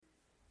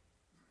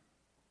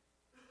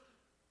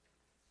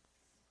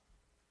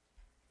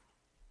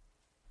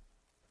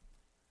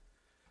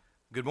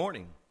Good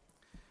morning.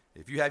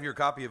 If you have your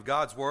copy of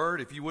God's Word,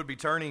 if you would be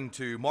turning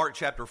to Mark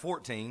chapter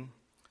 14.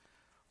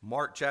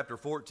 Mark chapter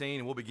 14,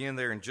 and we'll begin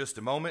there in just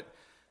a moment.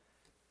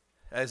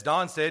 As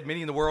Don said, many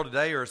in the world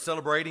today are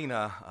celebrating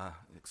an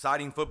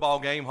exciting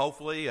football game,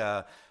 hopefully,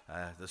 the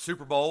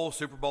Super Bowl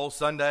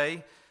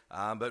Sunday.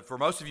 But for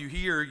most of you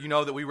here, you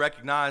know that we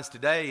recognize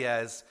today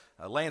as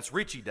Lance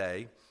Ritchie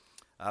Day,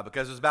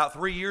 because it was about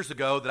 3 years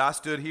ago that I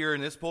stood here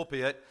in this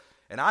pulpit,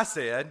 and I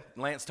said,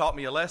 Lance taught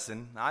me a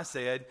lesson, I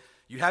said,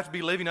 you have to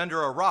be living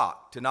under a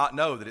rock to not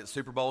know that it's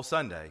Super Bowl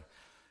Sunday.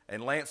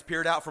 And Lance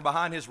peered out from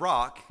behind his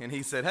rock, and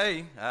he said,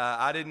 hey,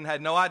 I had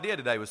no idea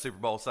today was Super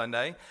Bowl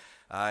Sunday.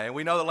 And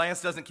we know that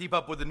Lance doesn't keep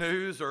up with the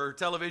news or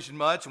television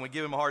much, and we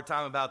give him a hard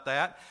time about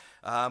that.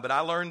 But I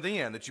learned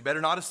then that you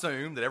better not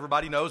assume that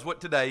everybody knows what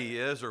today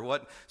is or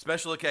what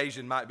special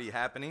occasion might be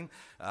happening.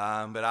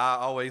 But I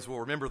always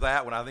will remember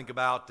that when I think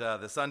about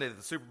the Sunday that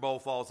the Super Bowl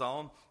falls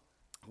on.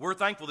 We're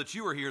thankful that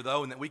you are here,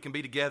 though, and that we can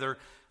be together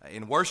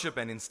in worship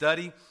and in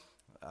study.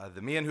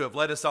 The men who have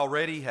led us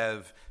already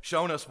have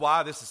shown us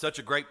why this is such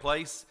a great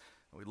place.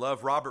 We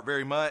love Robert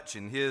very much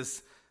and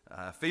his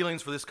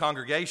feelings for this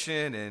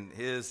congregation and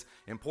his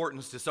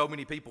importance to so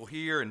many people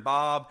here, and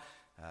Bob,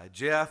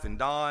 Jeff, and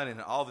Don, and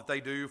all that they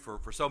do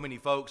for so many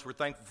folks. We're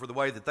thankful for the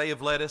way that they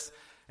have led us,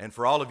 and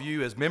for all of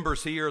you as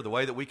members here, the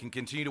way that we can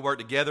continue to work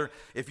together.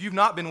 If you've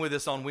not been with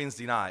us on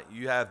Wednesday night,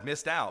 you have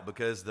missed out,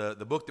 because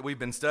the book that we've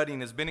been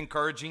studying has been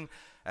encouraging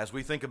as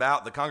we think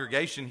about the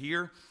congregation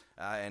here.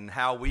 And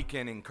how we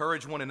can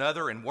encourage one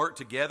another and work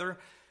together.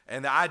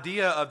 And the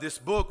idea of this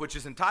book, which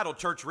is entitled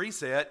Church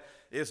Reset,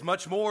 is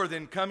much more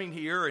than coming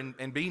here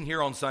and being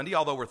here on Sunday,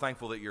 although we're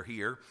thankful that you're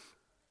here.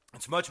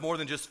 It's much more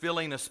than just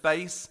filling a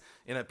space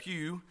in a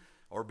pew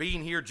or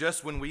being here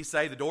just when we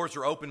say the doors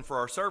are open for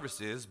our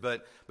services,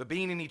 but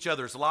being in each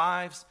other's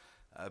lives,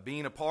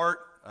 being a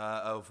part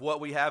of what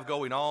we have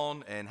going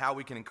on and how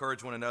we can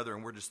encourage one another,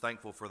 and we're just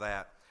thankful for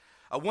that.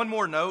 One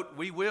more note,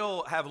 we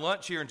will have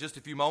lunch here in just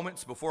a few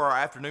moments before our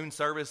afternoon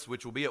service,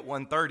 which will be at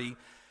 1:30.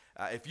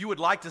 If you would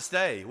like to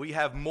stay, we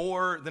have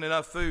more than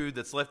enough food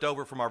that's left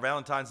over from our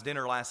Valentine's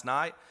dinner last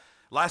night.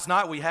 Last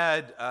night we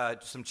had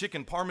some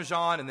chicken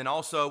parmesan, and then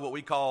also what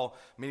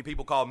many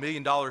people call $1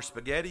 million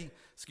spaghetti.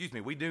 Excuse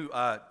me, we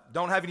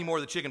don't have any more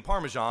of the chicken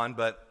parmesan,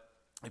 but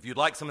if you'd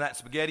like some of that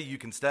spaghetti, you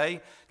can stay.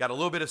 Got a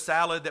little bit of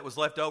salad that was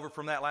left over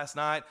from that last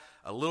night,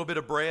 a little bit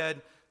of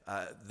bread.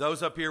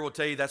 Those up here will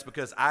tell you that's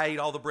because I ate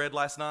all the bread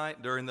last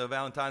night during the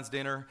Valentine's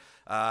dinner,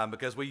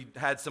 because we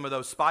had some of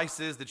those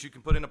spices that you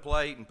can put in a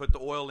plate and put the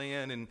oil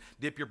in and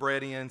dip your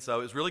bread in, so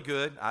it was really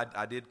good.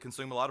 I did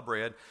consume a lot of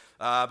bread,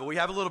 but we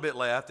have a little bit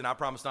left, and I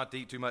promise not to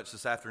eat too much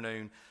this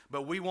afternoon.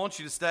 But we want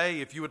you to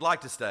stay if you would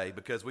like to stay,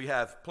 because we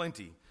have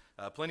plenty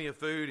of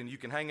food, and you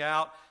can hang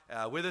out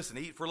with us and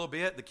eat for a little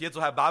bit. The kids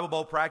will have Bible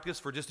Bowl practice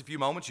for just a few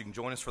moments. You can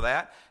join us for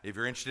that if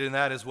you're interested in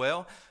that as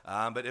well.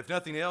 But if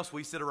nothing else,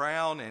 we sit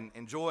around and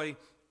enjoy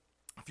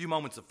a few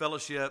moments of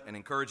fellowship and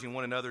encouraging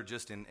one another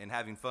just in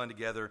having fun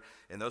together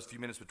in those few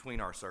minutes between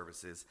our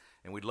services.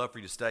 And we'd love for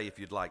you to stay if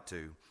you'd like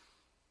to.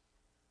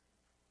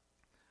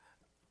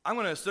 I'm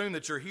going to assume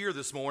that you're here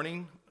this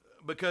morning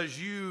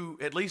because you,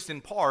 at least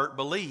in part,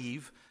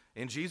 believe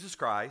in Jesus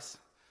Christ.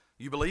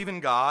 You believe in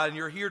God, and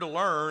you're here to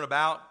learn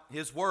about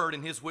His Word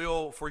and His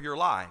will for your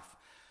life.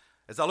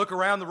 As I look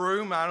around the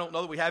room, I don't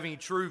know that we have any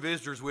true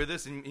visitors with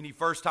us and any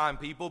first-time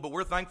people, but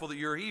we're thankful that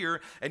you're here,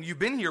 and you've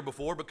been here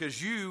before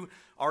because you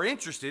are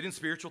interested in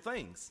spiritual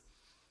things.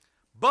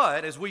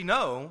 But, as we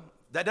know,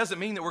 that doesn't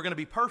mean that we're going to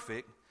be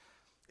perfect.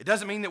 It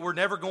doesn't mean that we're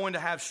never going to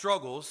have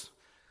struggles,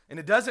 and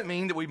it doesn't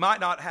mean that we might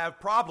not have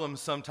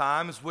problems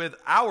sometimes with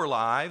our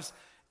lives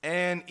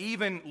and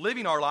even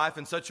living our life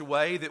in such a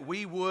way that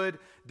we would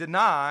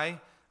deny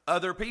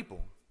other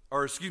people,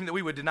 that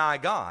we would deny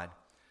God.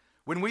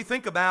 When we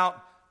think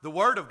about the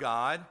Word of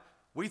God,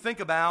 we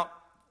think about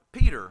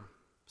Peter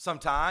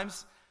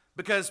sometimes,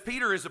 because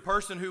Peter is a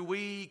person who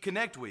we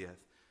connect with.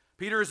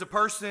 Peter is a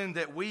person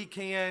that we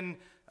can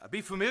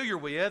be familiar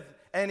with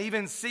and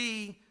even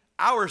see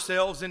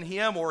ourselves in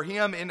him, or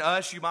him in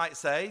us, you might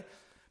say,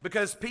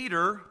 because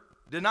Peter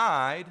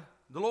denied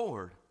the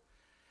Lord.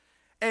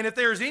 And if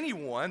there's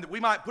anyone that we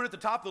might put at the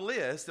top of the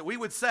list that we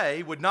would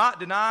say would not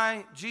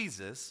deny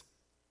Jesus,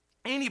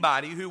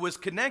 anybody who was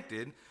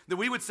connected, that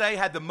we would say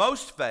had the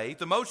most faith,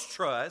 the most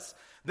trust,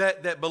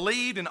 that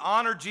believed and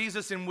honored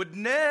Jesus and would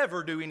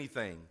never do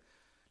anything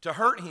to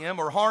hurt him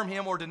or harm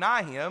him or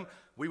deny him,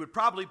 we would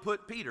probably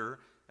put Peter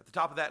at the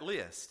top of that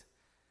list.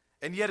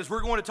 And yet, as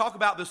we're going to talk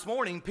about this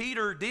morning,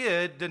 Peter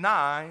did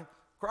deny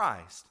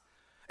Christ.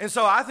 And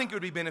so I think it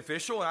would be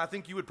beneficial, and I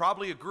think you would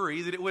probably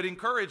agree that it would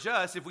encourage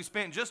us if we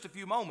spent just a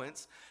few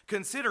moments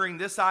considering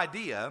this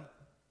idea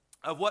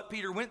of what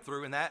Peter went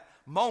through in that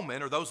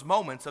moment, or those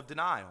moments of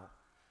denial.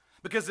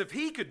 Because if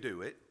he could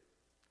do it,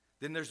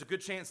 then there's a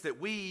good chance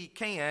that we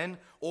can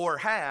or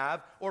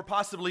have or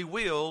possibly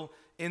will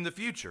in the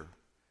future.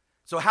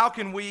 So how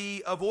can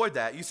we avoid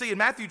that? You see, in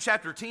Matthew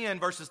chapter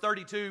 10, verses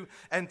 32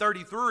 and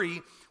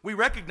 33, we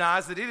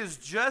recognize that it is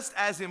just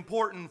as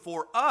important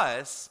for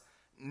us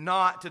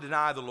not to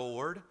deny the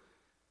Lord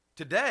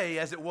today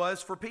as it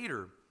was for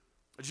Peter.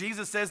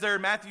 Jesus says there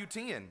in Matthew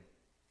 10,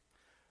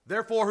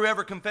 "Therefore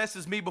whoever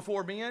confesses me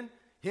before men,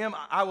 him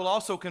I will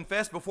also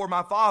confess before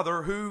my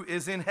Father who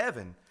is in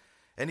heaven."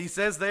 And he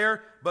says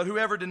there, "But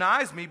whoever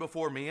denies me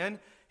before men,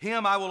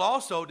 him I will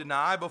also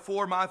deny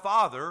before my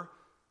Father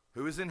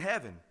who is in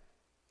heaven."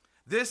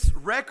 This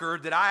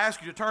record that I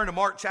ask you to turn to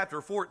Mark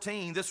chapter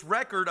 14, this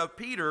record of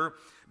Peter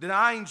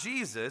denying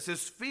Jesus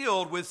is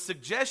filled with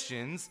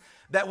suggestions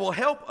that will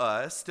help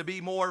us to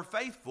be more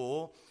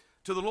faithful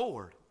to the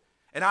Lord.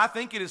 And I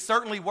think it is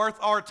certainly worth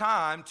our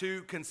time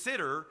to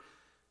consider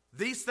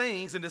these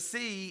things and to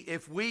see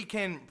if we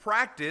can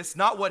practice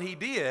not what he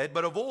did,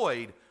 but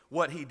avoid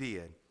what he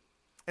did.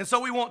 And so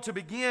we want to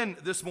begin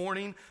this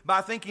morning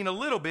by thinking a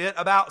little bit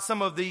about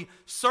some of the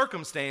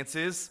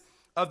circumstances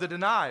of the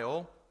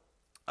denial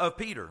of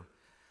Peter.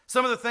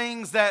 Some of the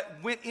things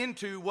that went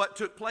into what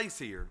took place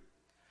here.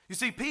 You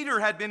see, Peter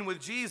had been with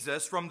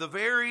Jesus from the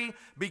very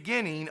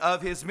beginning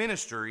of his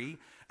ministry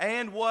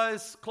and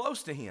was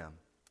close to him.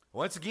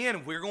 Once again,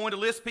 if we're going to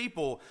list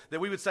people that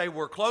we would say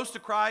were close to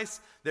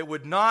Christ, that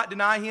would not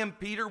deny him,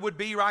 Peter would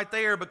be right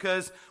there,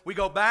 because we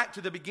go back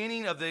to the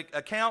beginning of the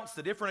accounts,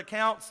 the different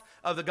accounts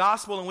of the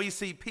gospel, and we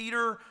see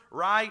Peter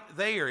right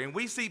there. And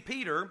we see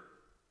Peter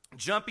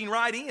jumping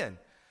right in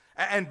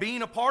and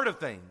being a part of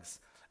things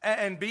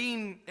and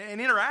being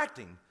and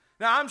interacting.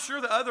 Now, I'm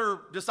sure the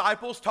other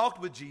disciples talked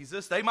with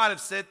Jesus. They might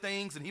have said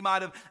things and he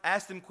might have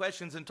asked them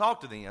questions and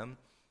talked to them.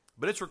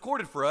 But it's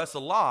recorded for us a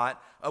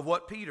lot of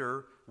what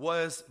Peter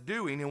was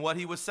doing and what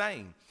he was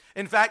saying.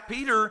 In fact,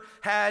 Peter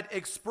had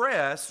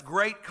expressed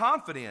great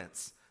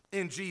confidence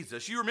in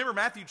Jesus. You remember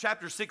Matthew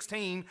chapter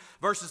 16,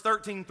 verses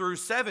 13 through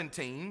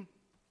 17,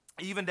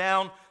 even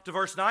down to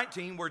verse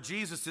 19 where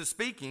Jesus is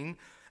speaking.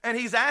 And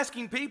he's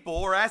asking people,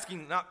 or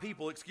asking, not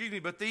people, excuse me,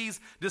 but these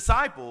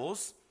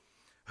disciples,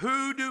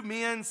 "Who do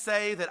men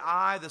say that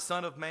I, the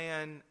Son of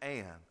Man,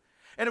 am?"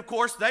 And of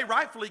course, they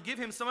rightfully give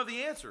him some of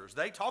the answers.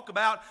 They talk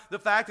about the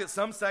fact that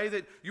some say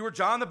that you were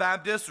John the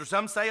Baptist, or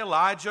some say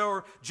Elijah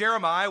or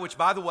Jeremiah, which,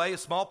 by the way, a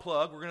small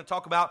plug, we're going to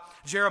talk about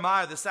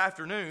Jeremiah this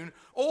afternoon,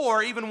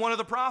 or even one of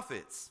the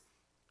prophets.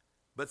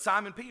 But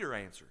Simon Peter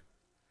answered.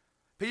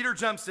 Peter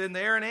jumps in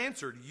there and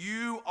answered,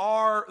 "You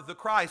are the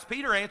Christ."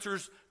 Peter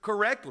answers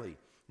correctly.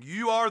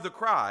 "You are the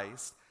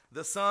Christ,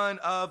 the Son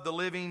of the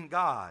living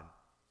God."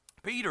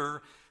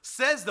 Peter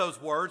says those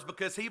words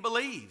because he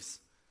believes,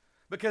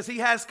 because he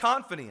has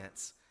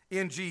confidence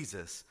in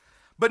Jesus.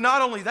 But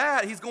not only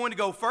that, he's going to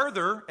go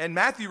further, and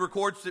Matthew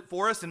records it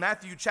for us in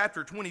Matthew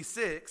chapter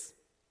 26,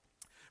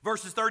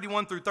 verses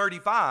 31 through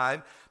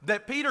 35,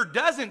 that Peter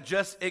doesn't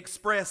just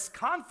express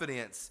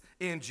confidence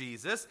in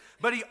Jesus,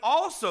 but he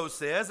also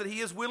says that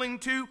he is willing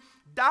to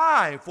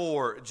die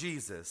for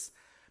Jesus.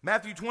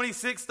 Matthew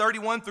 26,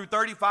 31 through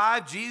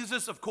 35,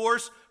 Jesus, of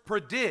course,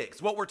 predicts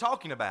what we're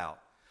talking about.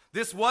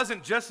 This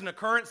wasn't just an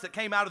occurrence that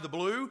came out of the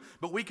blue,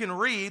 but we can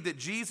read that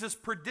Jesus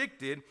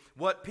predicted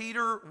what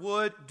Peter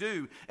would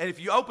do. And if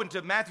you open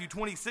to Matthew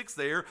 26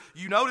 there,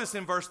 you notice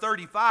in verse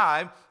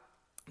 35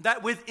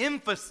 that with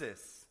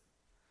emphasis,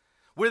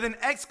 with an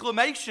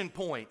exclamation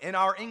point in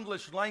our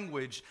English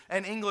language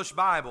and English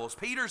Bibles,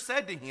 Peter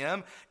said to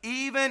him,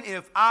 "Even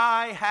if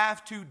I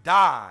have to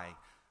die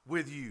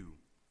with you,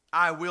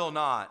 I will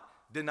not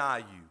deny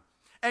you."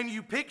 And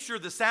you picture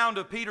the sound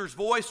of Peter's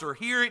voice, or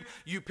hear it.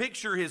 You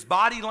picture his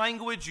body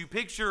language. You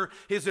picture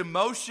his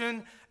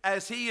emotion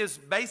as he is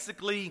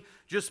basically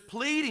just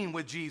pleading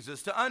with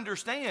Jesus to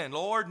understand,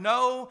 "Lord,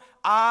 no,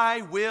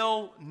 I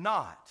will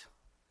not.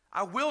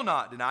 I will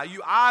not deny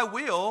you. I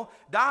will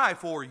die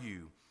for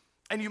you."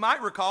 And you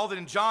might recall that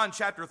in John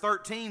chapter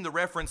 13, the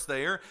reference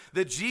there,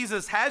 that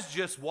Jesus has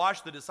just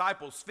washed the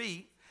disciples'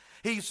 feet.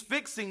 He's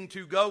fixing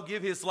to go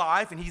give his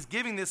life, and he's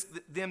giving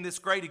them this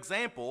great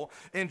example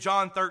in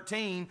John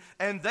 13.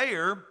 And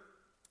there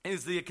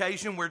is the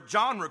occasion where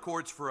John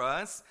records for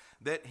us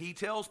that he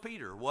tells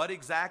Peter what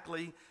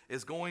exactly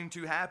is going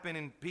to happen.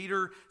 And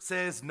Peter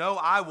says, "No,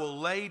 I will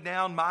lay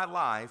down my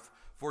life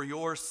for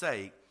your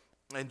sake."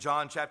 In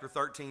John chapter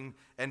 13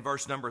 and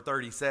verse number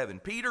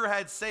 37. Peter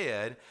had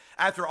said,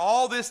 after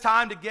all this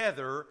time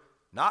together,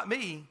 "Not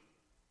me,"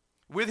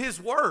 with his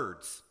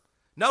words.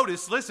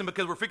 Notice, listen,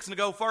 because we're fixing to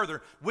go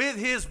further. With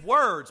his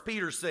words,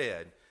 Peter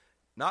said,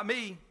 "Not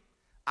me,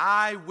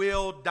 I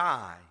will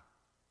die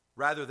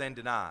rather than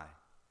deny."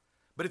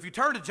 But if you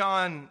turn to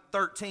John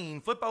 13,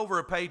 flip over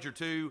a page or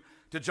two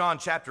to John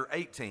chapter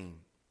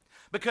 18.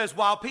 Because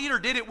while Peter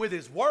did it with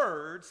his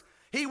words,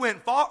 he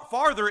went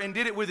farther and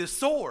did it with his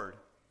sword.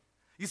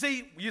 You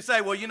see, you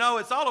say, "Well,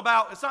 it's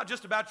not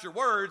just about your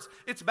words,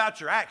 it's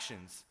about your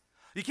actions.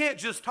 You can't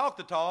just talk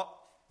the talk,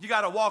 you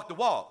got to walk the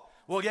walk."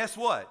 Well, guess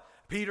what?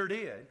 Peter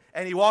did,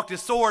 and he walked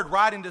his sword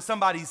right into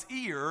somebody's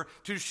ear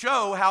to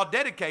show how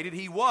dedicated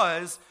he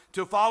was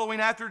to following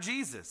after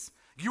Jesus.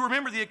 You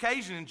remember the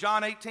occasion in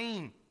John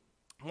 18,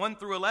 1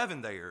 through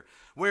 11 there,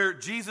 where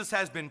Jesus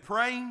has been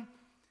praying,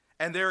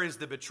 and there is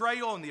the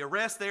betrayal and the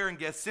arrest there in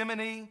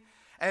Gethsemane,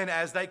 and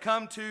as they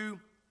come to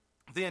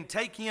then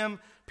take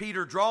him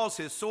Peter draws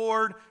his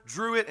sword,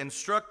 drew it, and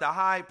struck the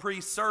high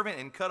priest's servant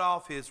and cut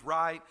off his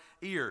right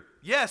ear.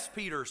 Yes,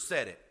 Peter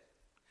said it.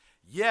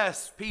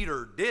 Yes,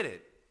 Peter did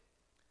it.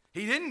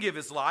 He didn't give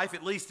his life,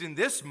 at least in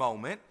this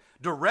moment,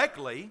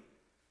 directly,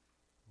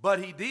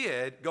 but he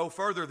did go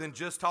further than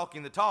just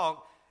talking the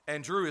talk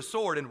and drew his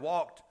sword and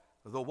walked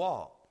the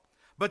walk.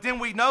 But then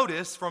we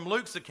notice from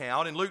Luke's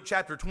account in Luke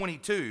chapter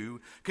 22,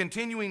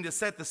 continuing to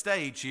set the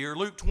stage here,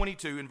 Luke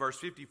 22 in verse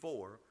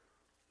 54,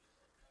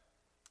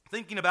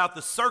 thinking about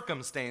the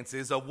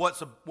circumstances of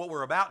what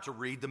we're about to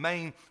read, the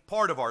main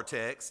part of our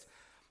text.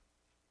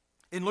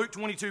 In Luke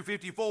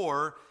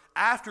 22:54,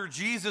 after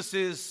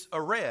Jesus'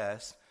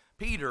 arrest,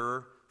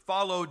 Peter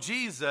followed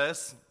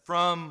Jesus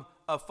from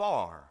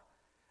afar.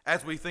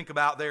 As we think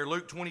about there,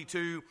 Luke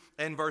 22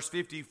 and verse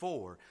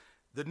 54.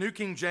 The New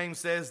King James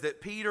says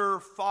that Peter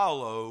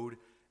followed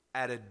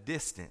at a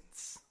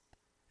distance.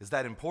 Is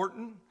that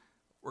important?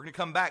 We're going to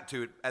come back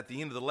to it at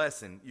the end of the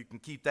lesson. You can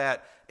keep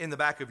that in the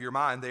back of your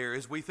mind there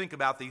as we think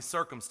about these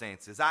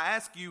circumstances. I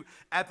ask you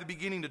at the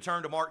beginning to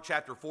turn to Mark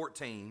chapter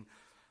 14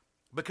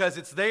 because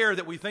it's there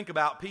that we think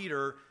about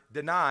Peter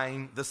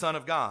denying the Son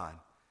of God.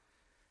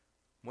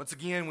 Once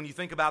again, when you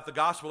think about the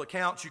gospel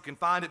accounts, you can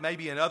find it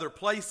maybe in other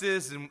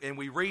places, and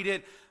we read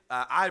it.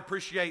 I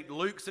appreciate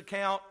Luke's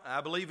account. I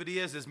believe it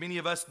is, as many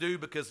of us do,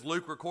 because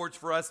Luke records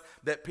for us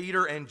that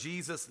Peter and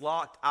Jesus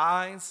locked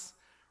eyes,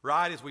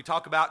 right? As we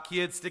talk about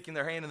kids sticking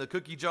their hand in the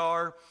cookie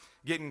jar,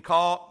 getting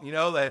caught,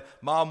 the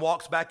mom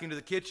walks back into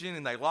the kitchen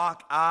and they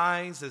lock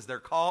eyes as they're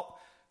caught,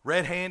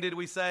 red-handed,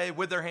 we say,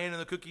 with their hand in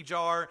the cookie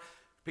jar.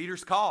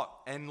 Peter's caught,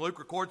 and Luke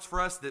records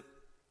for us that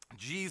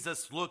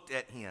Jesus looked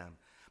at him.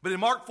 But in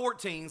Mark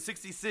 14,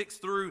 66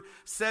 through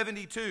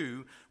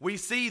 72, we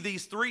see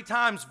these three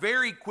times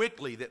very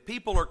quickly that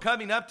people are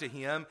coming up to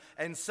him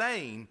and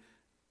saying,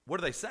 what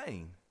are they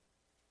saying?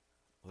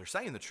 Well, they're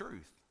saying the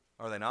truth,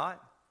 are they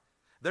not?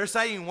 They're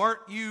saying,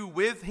 weren't you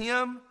with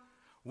him?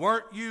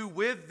 Weren't you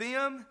with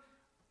them?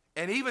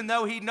 And even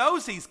though he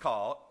knows he's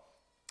caught,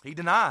 he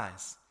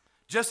denies.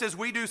 Just as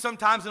we do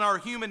sometimes in our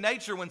human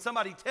nature when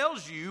somebody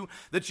tells you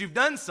that you've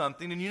done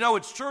something and you know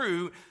it's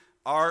true,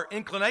 our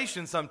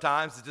inclination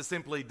sometimes is to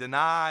simply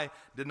deny.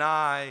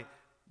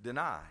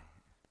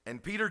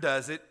 And Peter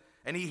does it,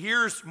 and he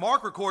hears,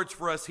 Mark records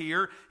for us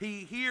here,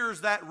 he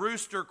hears that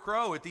rooster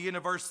crow at the end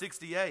of verse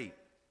 68.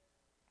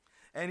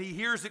 And he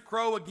hears it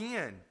crow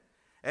again.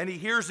 And he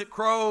hears it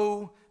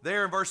crow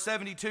there in verse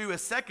 72 a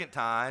second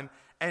time.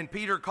 And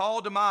Peter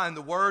called to mind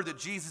the word that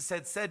Jesus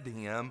had said to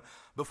him,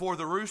 before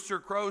the rooster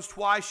crows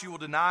twice, you will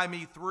deny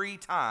me 3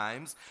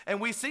 times. And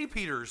we see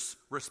Peter's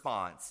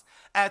response.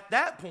 At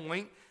that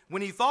point,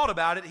 when he thought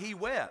about it, he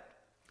wept.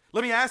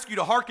 Let me ask you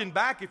to hearken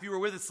back if you were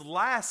with us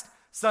last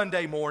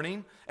Sunday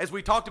morning as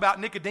we talked about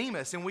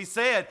Nicodemus, and we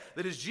said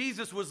that as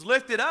Jesus was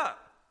lifted up,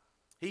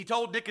 he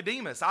told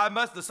Nicodemus,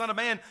 the Son of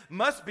Man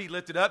must be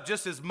lifted up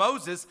just as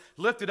Moses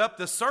lifted up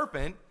the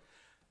serpent.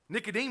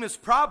 Nicodemus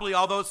probably,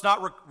 although it's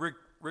not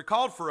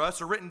recalled for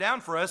us or written down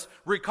for us,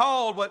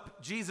 recalled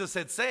what Jesus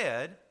had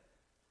said.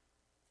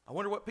 I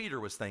wonder what Peter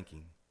was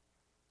thinking.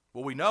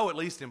 Well, we know at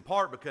least in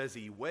part because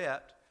he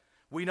wept.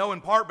 We know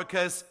in part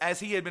because as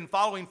he had been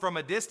following from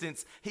a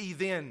distance, he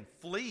then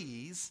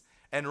flees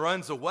and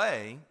runs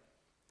away.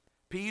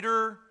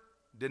 Peter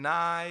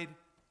denied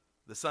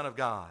the Son of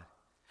God.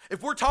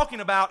 If we're talking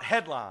about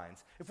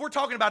headlines, if we're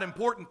talking about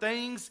important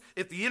things,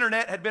 if the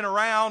internet had been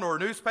around or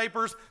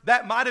newspapers,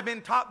 that might have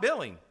been top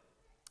billing,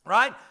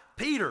 right?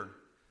 Peter,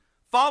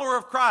 follower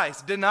of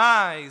Christ,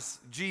 denies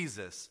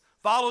Jesus,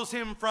 follows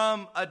him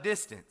from a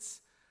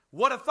distance.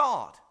 What a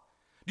thought.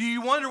 Do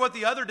you wonder what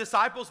the other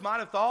disciples might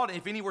have thought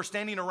if any were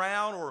standing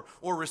around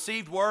or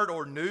received word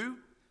or knew?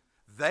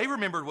 They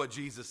remembered what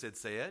Jesus had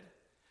said.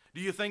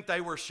 Do you think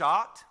they were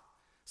shocked,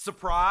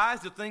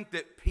 surprised to think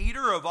that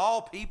Peter, of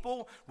all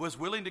people, was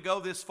willing to go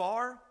this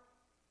far?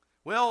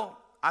 Well,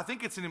 I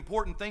think it's an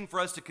important thing for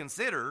us to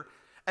consider.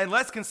 And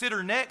let's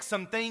consider next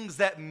some things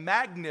that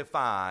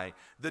magnify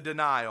the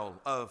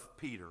denial of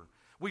Peter.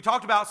 We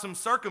talked about some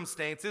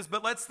circumstances,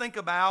 but let's think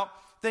about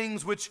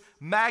things which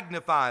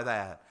magnify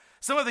that.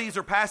 Some of these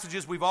are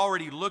passages we've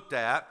already looked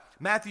at,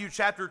 Matthew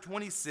chapter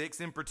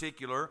 26 in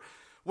particular,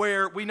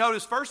 where we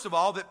notice, first of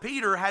all, that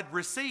Peter had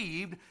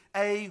received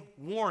a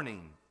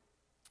warning.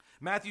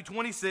 Matthew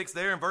 26,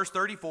 there in verse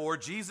 34,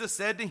 Jesus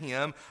said to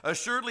him,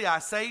 assuredly I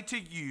say to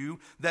you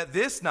that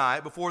this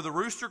night before the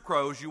rooster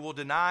crows, you will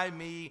deny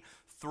me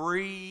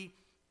 3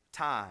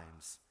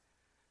 times.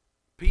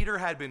 Peter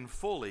had been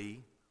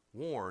fully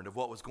warned of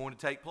what was going to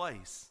take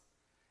place,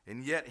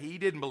 and yet he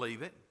didn't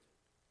believe it.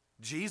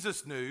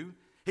 Jesus knew.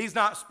 He's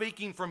not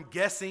speaking from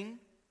guessing.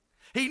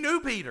 He knew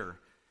Peter.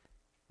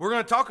 We're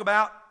going to talk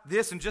about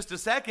this in just a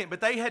second,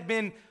 but they had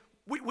been,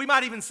 we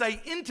might even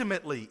say,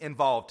 intimately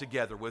involved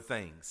together with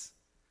things.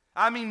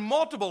 I mean,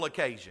 multiple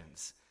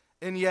occasions.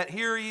 And yet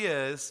here he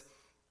is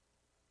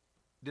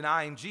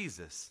denying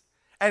Jesus.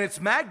 And it's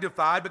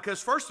magnified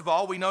because, first of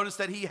all, we notice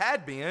that he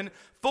had been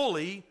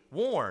fully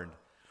warned.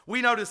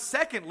 We notice,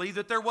 secondly,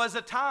 that there was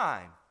a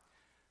time.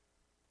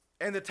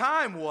 And the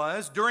time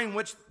was during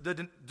which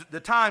the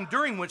time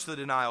during which the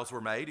denials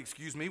were made,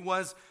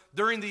 was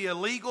during the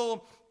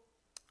illegal,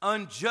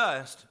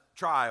 unjust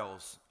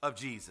trials of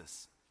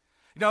Jesus.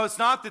 It's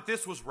not that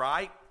this was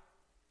right.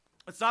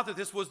 It's not that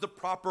this was the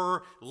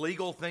proper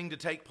legal thing to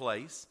take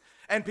place.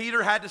 And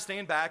Peter had to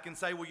stand back and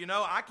say, well,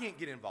 I can't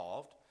get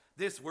involved.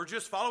 We're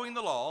just following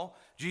the law.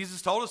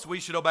 Jesus told us we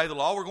should obey the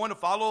law. We're going to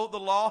follow the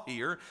law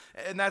here.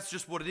 And that's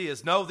just what it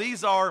is. No,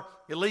 these are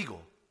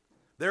illegal.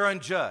 They're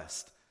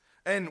unjust.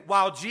 And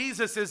while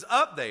Jesus is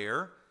up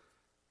there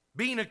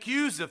being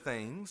accused of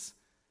things,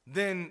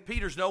 then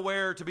Peter's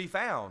nowhere to be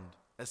found,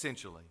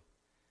 essentially.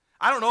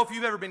 I don't know if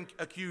you've ever been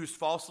accused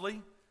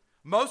falsely.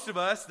 Most of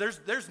us,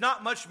 there's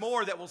not much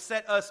more that will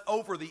set us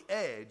over the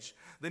edge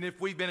than if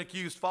we've been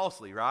accused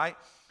falsely, right?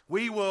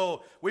 We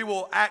will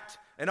act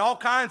in all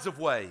kinds of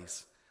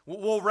ways.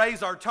 We'll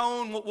raise our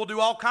tone. We'll do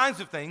all kinds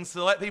of things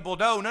to let people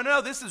know,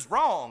 no, this is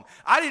wrong.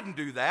 I didn't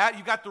do that.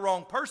 You got the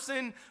wrong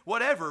person,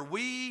 whatever.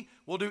 We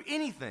will do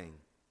anything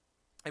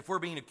if we're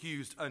being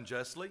accused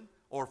unjustly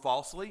or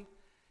falsely.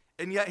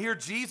 And yet here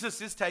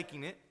Jesus is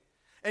taking it.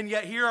 And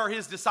yet here are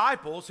his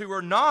disciples who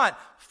are not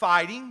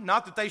fighting,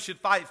 not that they should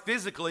fight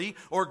physically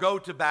or go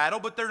to battle,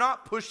 but they're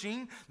not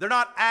pushing, they're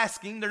not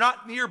asking, they're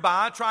not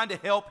nearby trying to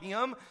help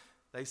him.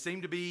 They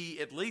seem to be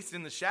at least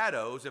in the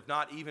shadows, if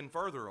not even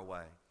further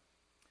away.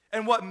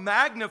 And what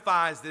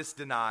magnifies this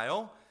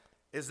denial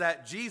is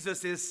that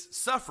Jesus is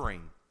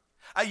suffering.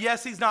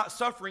 Yes, he's not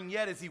suffering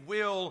yet as he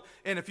will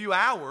in a few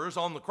hours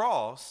on the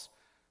cross,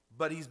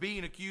 but he's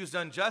being accused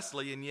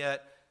unjustly, and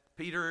yet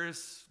Peter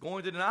is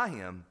going to deny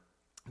him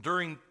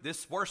during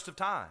this worst of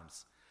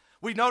times.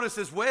 We notice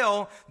as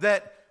well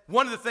that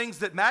one of the things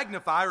that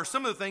magnify, or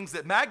some of the things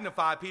that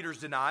magnify Peter's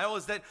denial,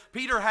 is that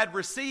Peter had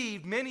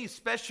received many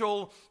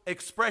special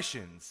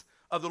expressions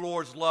of the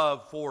Lord's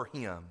love for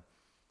him.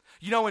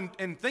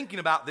 In thinking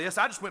about this,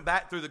 I just went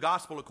back through the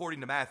gospel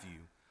according to Matthew.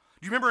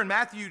 Do you remember in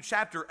Matthew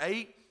chapter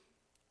 8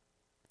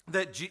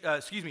 that,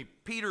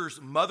 Peter's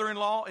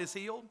mother-in-law is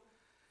healed?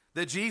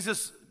 That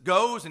Jesus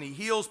goes and he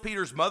heals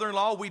Peter's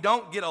mother-in-law. We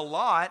don't get a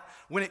lot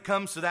when it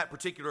comes to that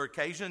particular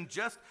occasion,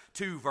 just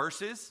 2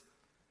 verses.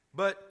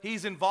 But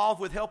he's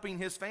involved with helping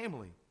his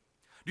family.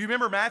 Do you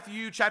remember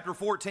Matthew chapter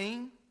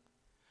 14?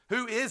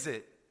 Who is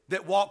it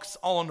that walks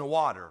on the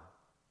water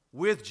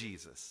with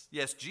Jesus?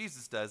 Yes,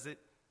 Jesus does it,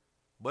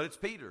 but it's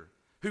Peter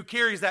who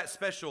carries that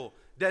special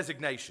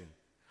designation.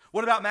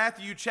 What about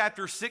Matthew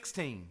chapter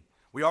 16?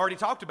 We already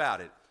talked about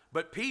it,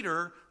 but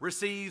Peter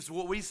receives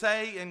what we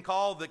say and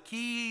call the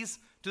keys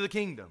to the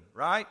kingdom,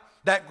 right?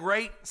 That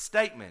great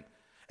statement.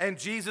 And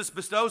Jesus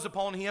bestows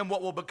upon him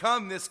what will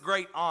become this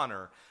great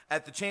honor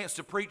at the chance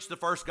to preach the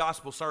first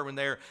gospel sermon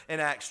there in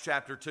Acts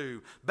chapter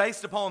 2.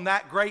 Based upon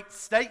that great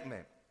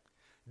statement.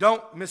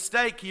 Don't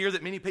mistake here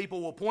that many people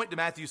will point to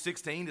Matthew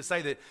 16 to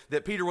say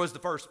that Peter was the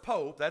first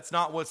pope. That's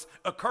not what's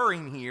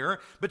occurring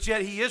here. But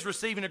yet he is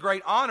receiving a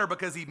great honor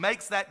because he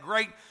makes that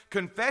great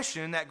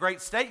confession, that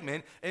great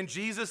statement. And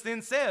Jesus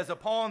then says,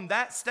 upon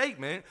that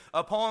statement,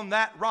 upon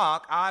that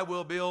rock, I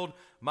will build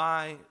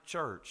my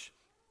church.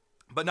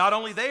 But not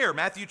only there,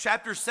 Matthew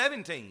chapter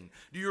 17.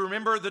 Do you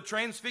remember the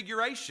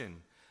transfiguration?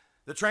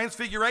 The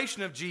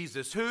transfiguration of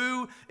Jesus.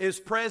 Who is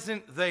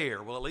present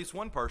there? Well, at least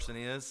one person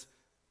is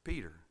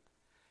Peter.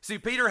 See,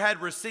 Peter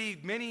had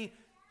received many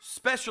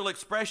special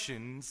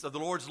expressions of the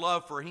Lord's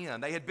love for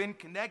him. They had been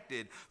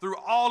connected through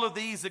all of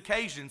these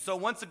occasions. So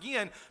once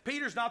again,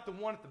 Peter's not the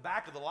one at the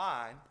back of the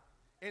line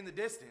in the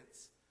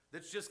distance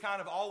that's just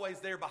kind of always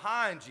there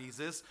behind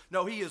Jesus.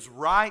 No, he is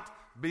right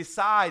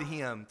beside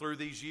him through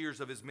these years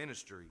of his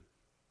ministry.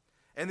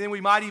 And then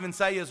we might even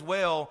say as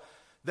well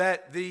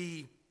that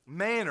the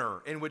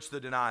manner in which the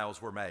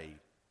denials were made.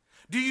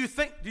 Do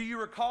you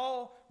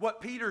recall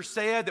what Peter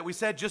said that we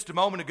said just a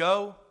moment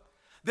ago?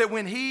 That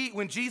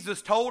when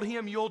Jesus told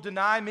him, you'll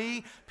deny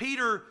me,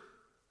 Peter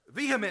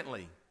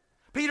vehemently,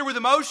 Peter with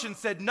emotion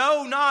said,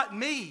 no, not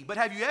me. But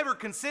have you ever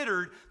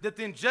considered that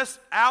then just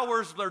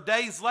hours or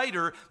days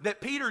later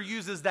that Peter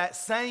uses that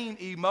same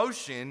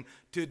emotion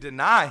to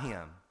deny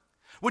him?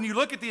 When you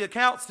look at the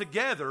accounts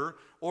together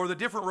or the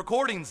different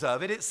recordings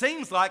of it, it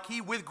seems like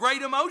he, with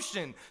great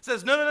emotion,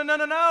 says, no,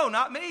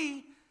 not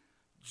me.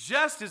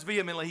 Just as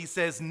vehemently, he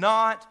says,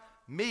 not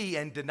me,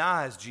 and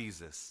denies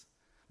Jesus.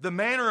 The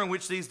manner in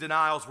which these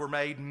denials were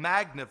made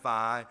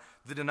magnify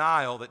the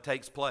denial that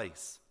takes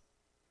place.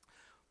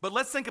 But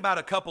let's think about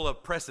a couple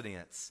of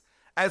precedents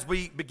as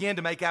we begin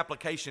to make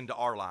application to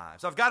our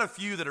lives. I've got a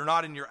few that are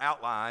not in your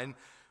outline,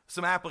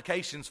 some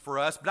applications for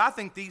us, but I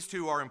think these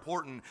two are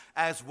important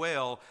as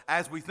well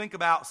as we think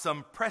about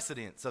some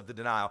precedents of the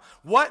denial.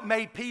 What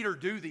made Peter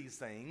do these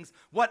things?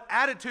 What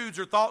attitudes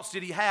or thoughts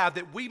did he have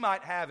that we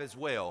might have as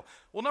well?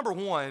 Well, number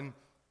one,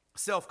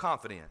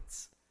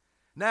 self-confidence.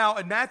 Now,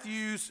 in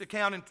Matthew's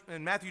account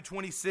in Matthew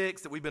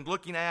 26 that we've been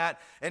looking at,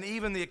 and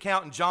even the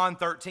account in John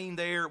 13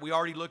 there we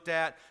already looked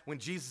at when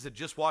Jesus had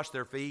just washed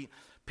their feet,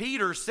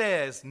 Peter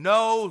says,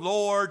 no,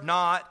 Lord,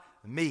 not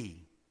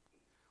me.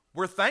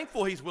 We're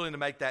thankful he's willing to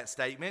make that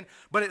statement,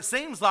 but it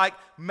seems like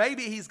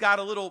maybe he's got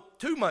a little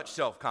too much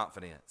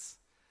self-confidence.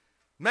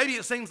 Maybe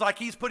it seems like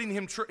he's putting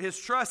his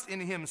trust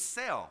in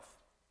himself.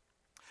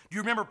 Do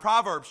you remember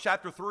Proverbs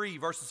chapter 3,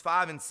 verses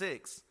 5 and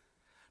 6?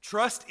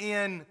 Trust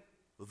in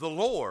the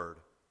Lord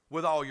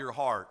with all your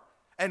heart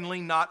and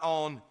lean not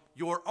on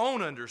your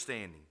own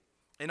understanding.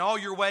 In all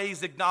your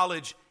ways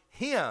acknowledge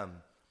him,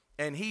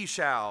 and he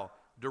shall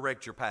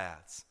direct your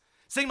paths.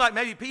 Seemed like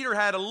maybe Peter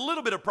had a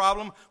little bit of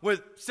problem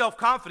with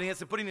self-confidence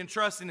and putting in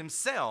trust in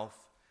himself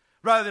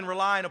rather than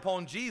relying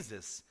upon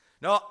Jesus.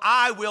 No,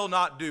 I will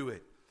not do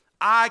it.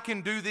 I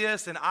can do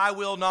this and I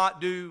will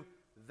not do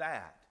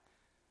that.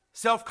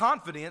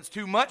 Self-confidence,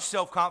 too much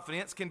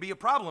self-confidence can be a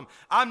problem.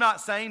 I'm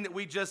not saying that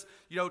we just,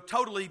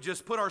 totally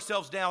just put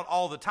ourselves down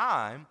all the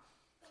time,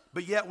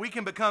 but yet we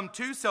can become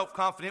too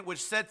self-confident,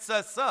 which sets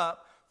us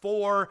up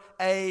for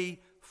a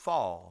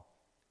fall,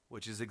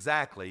 which is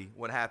exactly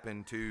what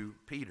happened to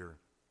Peter.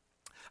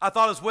 I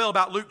thought as well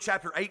about Luke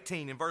chapter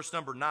 18 and verse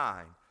number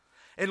 9.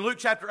 In Luke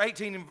chapter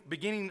 18, and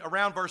beginning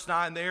around verse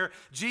 9 there,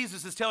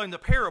 Jesus is telling the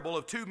parable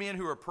of two men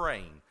who are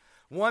praying.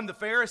 One the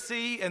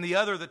Pharisee and the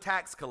other the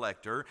tax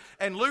collector.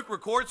 And Luke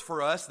records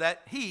for us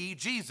that he,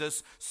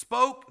 Jesus,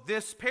 spoke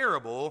this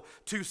parable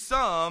to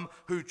some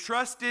who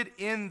trusted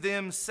in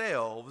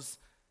themselves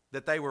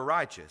that they were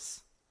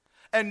righteous.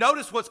 And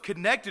notice what's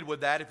connected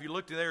with that, if you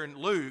look there in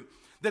Luke,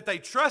 that they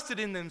trusted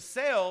in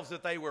themselves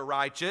that they were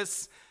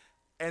righteous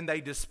and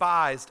they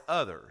despised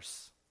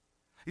others.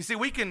 You see,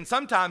 we can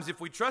sometimes, if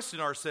we trust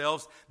in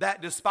ourselves,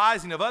 that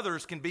despising of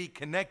others can be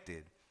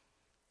connected.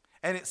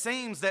 And it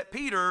seems that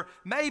Peter,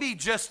 maybe,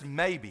 just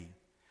maybe,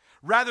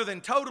 rather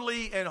than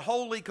totally and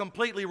wholly,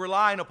 completely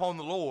relying upon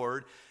the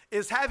Lord,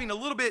 is having a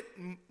little bit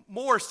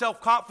more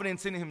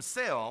self-confidence in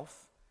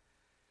himself.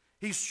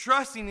 He's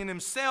trusting in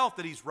himself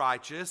that he's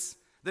righteous,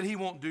 that he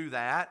won't do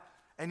that,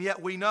 and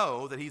yet we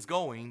know that he's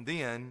going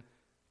then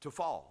to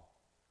fall.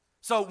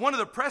 So one of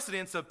the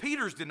precedents of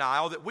Peter's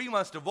denial that we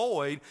must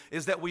avoid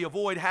is that we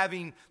avoid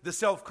having the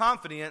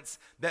self-confidence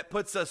that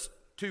puts us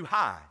too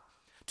high,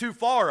 too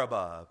far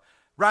above,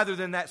 rather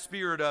than that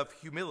spirit of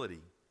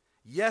humility.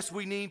 Yes,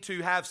 we need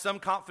to have some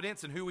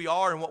confidence in who we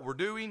are and what we're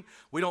doing.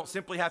 We don't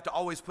simply have to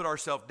always put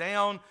ourselves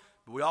down,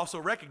 but we also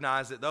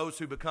recognize that those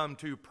who become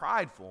too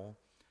prideful,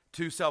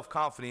 too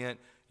self-confident,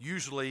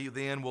 usually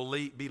then will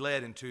be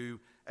led into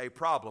a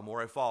problem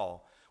or a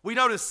fall. We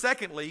notice,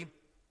 secondly,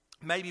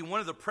 maybe one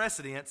of the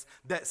precedents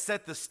that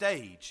set the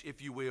stage,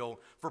 if you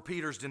will, for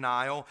Peter's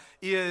denial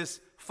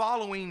is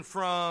following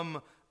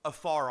from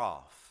afar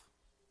off.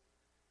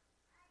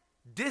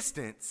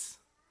 Distance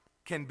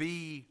can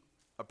be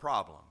a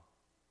problem.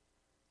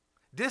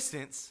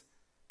 Distance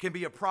can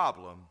be a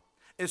problem,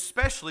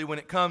 especially when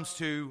it comes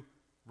to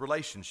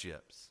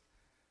relationships.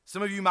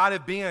 Some of you might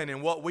have been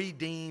in what we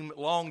deem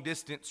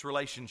long-distance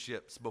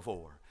relationships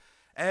before.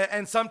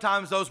 And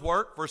sometimes those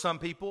work for some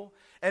people,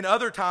 and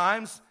other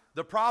times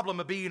the problem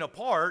of being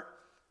apart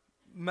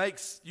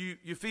makes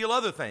you feel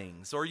other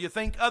things, or you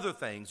think other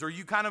things, or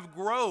you kind of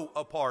grow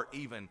apart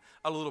even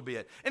a little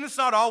bit. And it's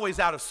not always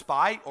out of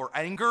spite or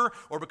anger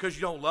or because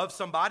you don't love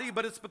somebody,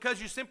 but it's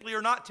because you simply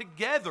are not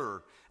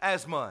together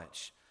as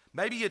much.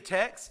 Maybe you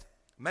text,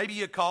 maybe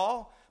you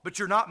call, but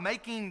you're not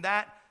making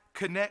that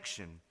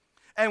connection.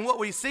 And what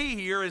we see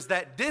here is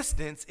that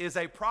distance is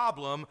a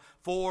problem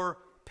for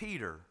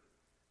Peter.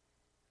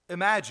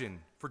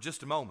 Imagine for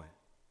just a moment,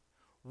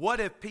 what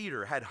if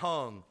Peter had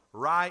hung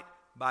right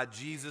by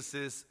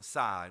Jesus'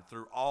 side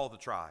through all the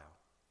trial?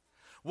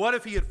 What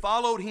if he had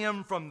followed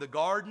him from the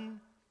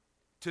garden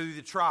to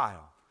the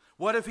trial?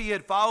 What if he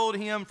had followed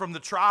him from the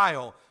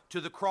trial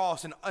to the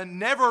cross and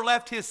never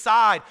left his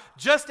side,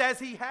 just as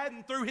he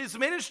hadn't through his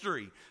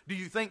ministry? Do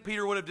you think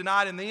Peter would have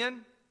denied him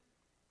then?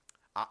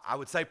 I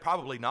would say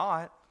probably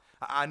not.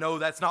 I know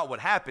that's not what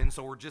happened,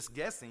 so we're just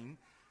guessing.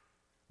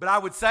 But I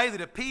would say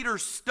that if Peter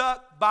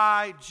stuck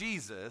by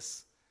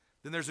Jesus,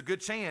 then there's a good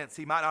chance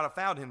he might not have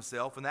found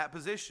himself in that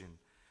position.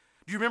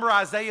 Do you remember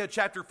Isaiah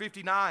chapter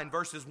 59,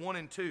 verses 1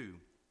 and 2?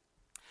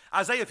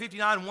 Isaiah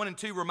 59, 1 and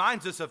 2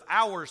 reminds us of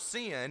our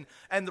sin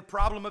and the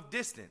problem of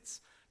distance.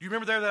 Do you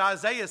remember there that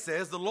Isaiah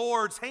says, the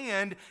Lord's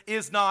hand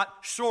is not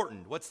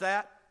shortened. What's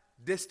that?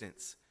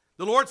 Distance.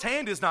 The Lord's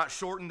hand is not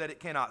shortened that it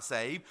cannot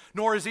save,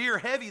 nor his ear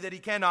heavy that he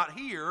cannot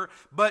hear,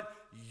 but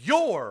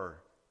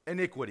your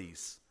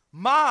iniquities,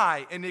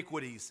 my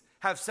iniquities,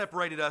 have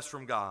separated us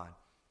from God.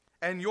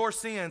 And your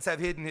sins have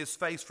hidden his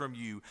face from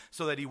you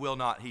so that he will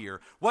not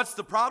hear. What's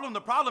the problem? The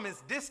problem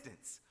is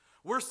distance.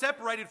 We're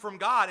separated from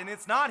God, and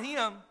it's not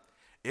him.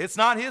 It's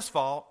not his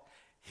fault.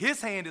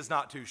 His hand is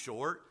not too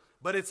short,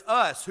 but it's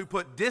us who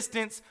put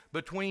distance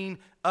between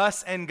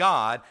us and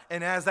God.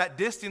 And as that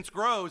distance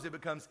grows, it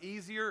becomes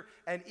easier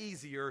and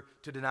easier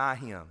to deny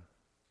him.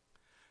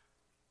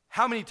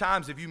 How many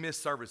times have you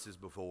missed services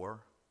before,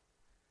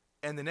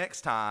 and the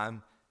next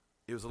time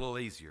it was a little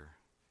easier?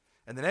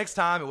 And the next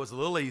time it was a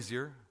little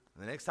easier.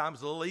 The next time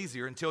it's a little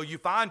easier until you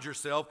find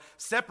yourself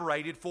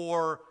separated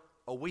for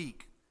a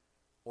week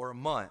or a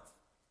month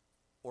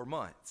or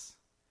months.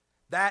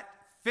 That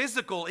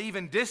physical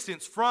even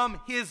distance from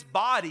his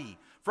body,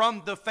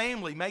 from the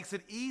family, makes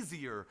it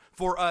easier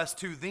for us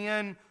to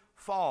then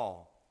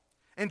fall.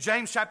 In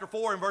James chapter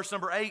 4 and verse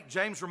number 8,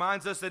 James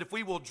reminds us that if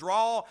we will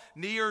draw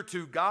near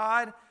to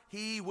God,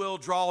 He will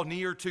draw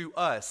near to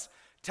us.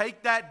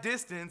 Take that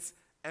distance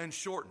and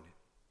shorten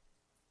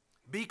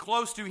it. Be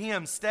close to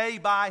Him. Stay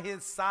by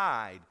His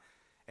side.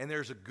 And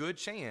there's a good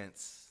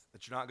chance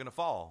that you're not going to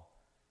fall.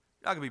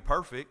 You're not going to be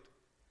perfect.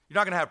 You're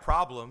not going to have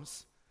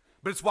problems.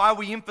 But it's why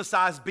we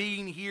emphasize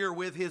being here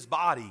with His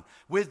body,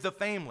 with the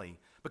family.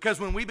 Because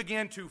when we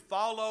begin to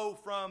follow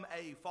from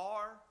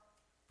afar,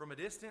 from a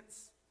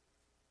distance,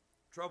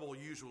 trouble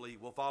usually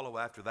will follow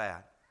after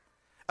that.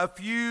 A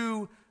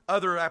few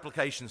other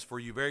applications for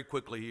you very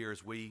quickly here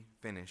as we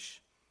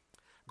finish.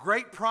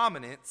 Great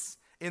prominence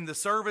in the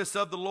service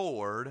of the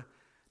Lord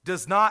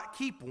does not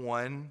keep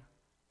one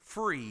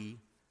free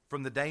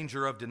from the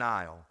danger of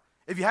denial.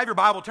 If you have your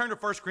Bible, turn to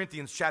 1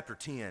 Corinthians chapter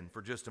 10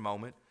 for just a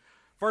moment.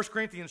 1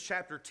 Corinthians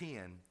chapter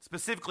 10,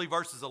 specifically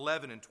verses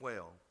 11 and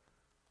 12.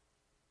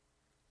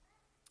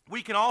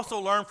 We can also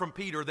learn from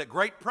Peter that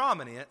great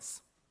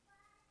prominence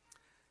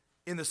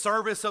in the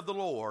service of the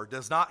Lord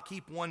does not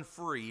keep one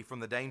free from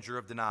the danger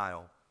of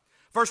denial.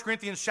 1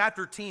 Corinthians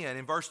chapter 10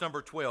 in verse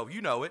number 12.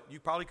 You know it. You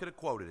probably could have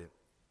quoted it.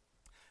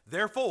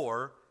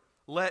 Therefore,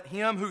 let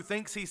him who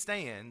thinks he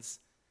stands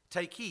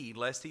take heed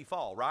lest he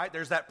fall, right?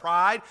 There's that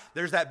pride.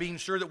 There's that being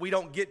sure that we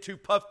don't get too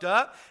puffed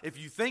up. If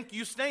you think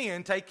you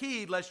stand, take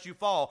heed lest you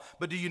fall.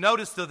 But do you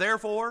notice the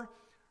therefore?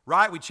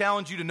 Right? We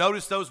challenge you to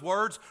notice those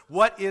words.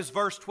 What is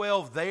verse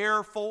 12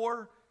 there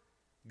for?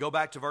 Go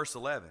back to verse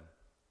 11.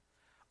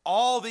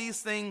 All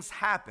these things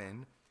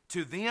happen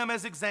to them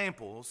as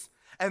examples,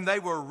 and they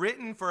were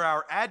written for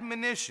our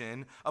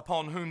admonition,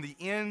 upon whom the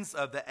ends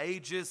of the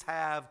ages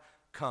have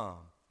come.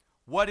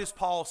 What is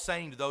Paul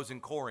saying to those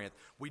in Corinth?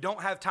 We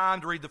don't have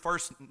time to read the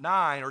first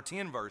 9 or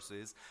 10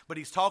 verses, but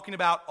he's talking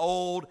about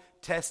Old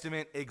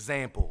Testament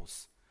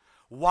examples.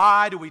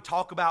 Why do we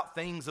talk about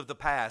things of the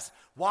past?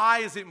 Why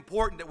is it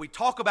important that we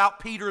talk about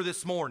Peter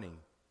this morning?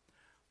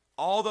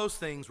 All those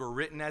things were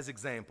written as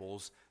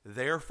examples,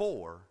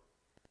 therefore,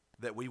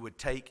 that we would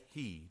take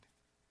heed.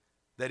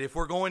 That if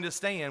we're going to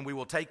stand, we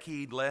will take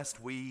heed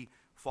lest we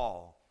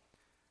fall.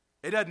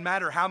 It doesn't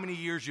matter how many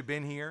years you've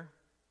been here.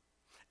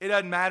 It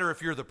doesn't matter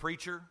if you're the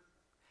preacher.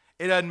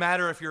 It doesn't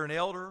matter if you're an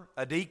elder,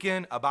 a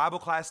deacon, a Bible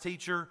class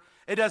teacher.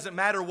 It doesn't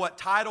matter what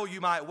title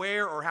you might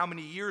wear or how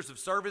many years of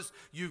service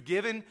you've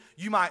given.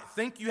 You might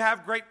think you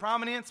have great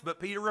prominence, but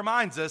Peter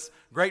reminds us,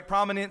 great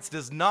prominence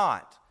does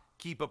not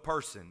keep a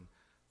person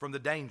from the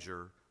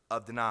danger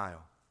of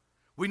denial.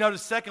 We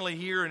notice secondly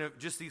here in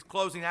just these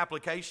closing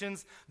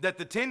applications that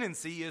the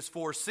tendency is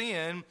for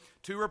sin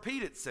to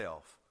repeat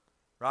itself,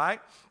 right?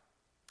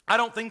 I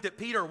don't think that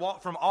Peter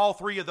walked from all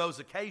 3 of those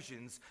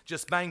occasions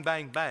just bang,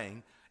 bang,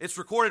 bang. It's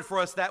recorded for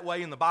us that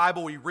way in the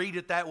Bible. We read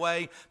it that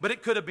way. But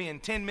it could have been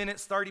 10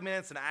 minutes, 30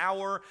 minutes, an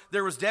hour.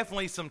 There was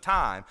definitely some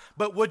time.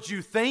 But would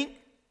you think?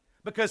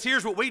 Because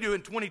here's what we do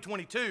in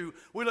 2022.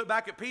 We look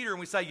back at Peter and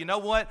we say, you know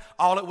what?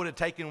 All it would have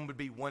taken would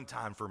be one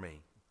time for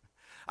me.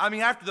 I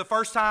mean, after the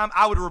first time,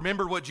 I would have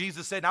remembered what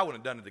Jesus said, and I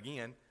wouldn't have done it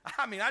again.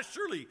 I mean, I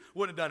surely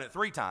wouldn't have done it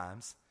 3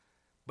 times.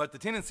 But the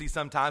tendency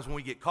sometimes when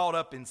we get caught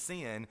up in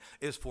sin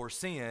is for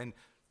sin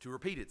to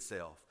repeat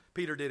itself.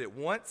 Peter did it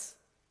once,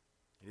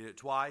 he did it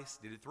twice,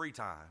 did it 3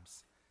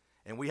 times.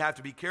 And we have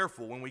to be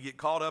careful when we get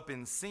caught up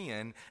in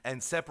sin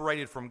and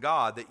separated from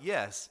God that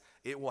yes,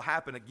 it will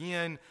happen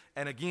again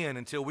and again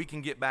until we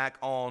can get back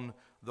on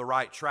the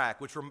right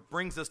track. Which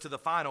brings us to the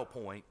final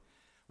point,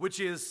 which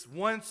is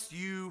once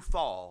you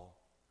fall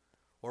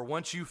or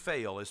once you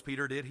fail, as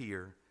Peter did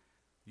here,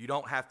 you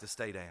don't have to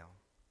stay down.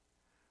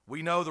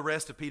 We know the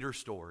rest of Peter's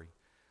story.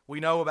 We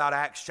know about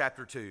Acts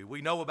chapter 2.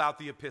 We know about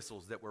the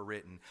epistles that were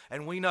written.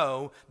 And we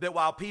know that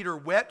while Peter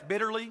wept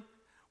bitterly,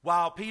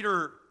 while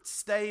Peter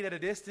stayed at a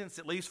distance,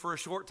 at least for a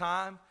short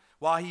time,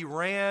 while he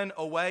ran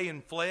away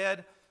and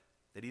fled,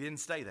 that he didn't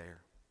stay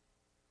there.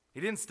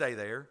 He didn't stay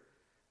there.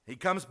 He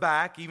comes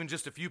back, even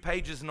just a few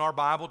pages in our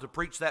Bible, to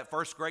preach that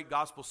first great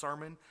gospel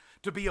sermon,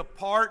 to be a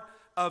part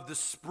of the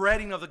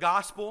spreading of the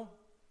gospel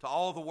to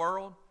all the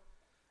world.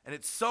 And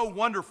it's so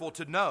wonderful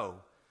to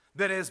know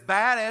that as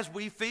bad as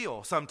we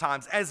feel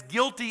sometimes, as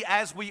guilty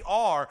as we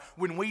are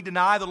when we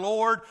deny the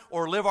Lord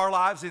or live our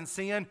lives in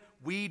sin,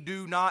 we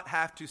do not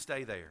have to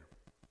stay there.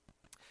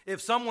 If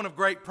someone of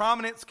great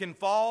prominence can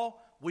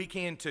fall, we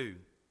can too.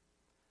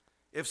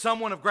 If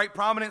someone of great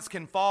prominence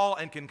can fall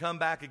and can come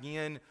back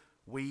again,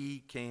 we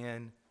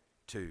can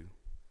too.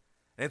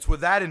 And it's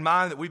with that in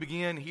mind that we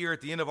begin here at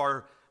the end of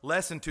our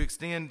lesson to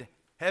extend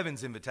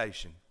heaven's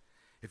invitation.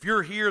 If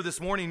you're here this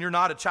morning and you're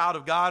not a child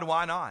of God,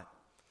 why not?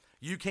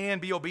 You can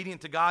be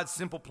obedient to God's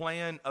simple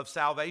plan of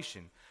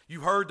salvation.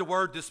 You heard the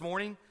word this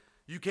morning.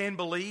 You can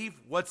believe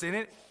what's in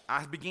it.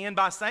 I began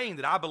by saying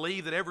that I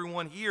believe that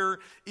everyone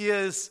here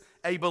is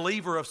a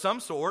believer of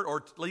some sort, or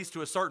at least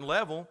to a certain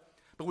level.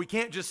 But we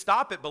can't just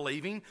stop at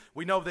believing.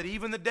 We know that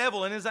even the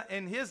devil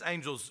and his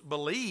angels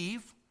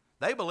believe.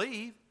 They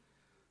believe.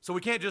 So we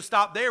can't just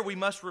stop there. We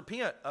must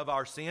repent of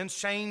our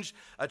sins,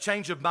 a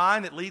change of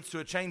mind that leads to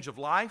a change of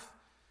life.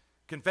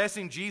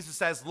 Confessing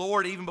Jesus as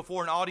Lord even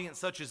before an audience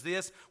such as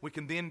this, we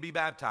can then be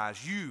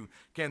baptized. You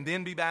can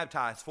then be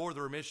baptized for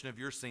the remission of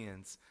your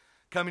sins.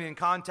 Coming in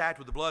contact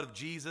with the blood of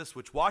Jesus,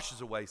 which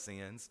washes away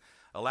sins,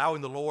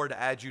 allowing the Lord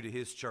to add you to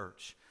His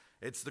church.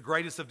 It's the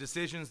greatest of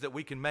decisions that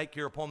we can make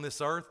here upon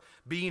this earth,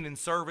 being in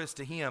service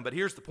to Him. But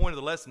here's the point of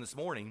the lesson this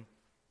morning.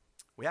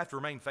 We have to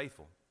remain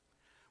faithful.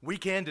 We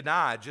can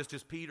deny just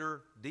as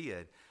Peter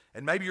did.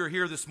 And maybe you're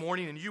here this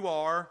morning and you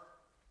are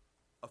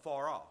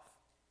afar off.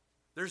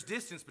 There's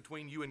distance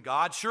between you and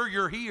God. Sure,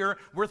 you're here.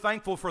 We're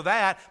thankful for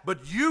that.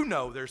 But you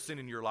know there's sin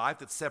in your life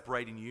that's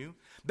separating you,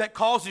 that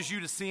causes you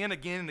to sin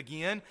again and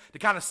again, to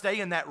kind of stay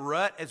in that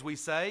rut, as we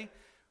say.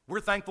 We're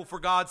thankful for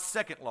God's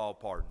second law of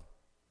pardon.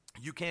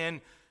 You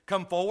can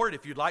come forward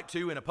if you'd like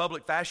to in a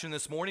public fashion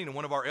this morning, and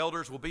one of our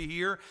elders will be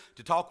here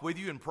to talk with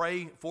you and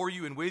pray for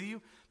you and with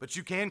you. But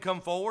you can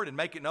come forward and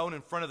make it known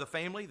in front of the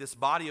family, this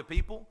body of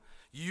people.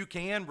 You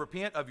can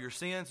repent of your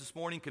sins this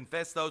morning,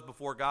 confess those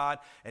before God,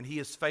 and He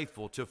is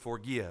faithful to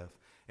forgive.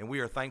 And we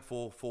are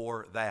thankful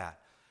for that.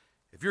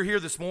 If you're here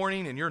this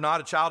morning and you're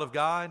not a child of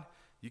God,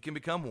 you can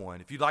become one.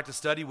 If you'd like to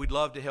study, we'd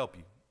love to help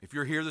you. If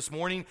you're here this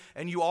morning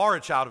and you are a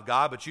child of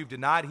God, but you've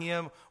denied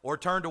Him or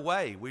turned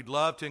away, we'd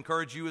love to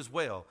encourage you as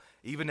well,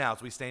 even now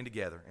as we stand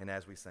together and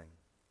as we sing.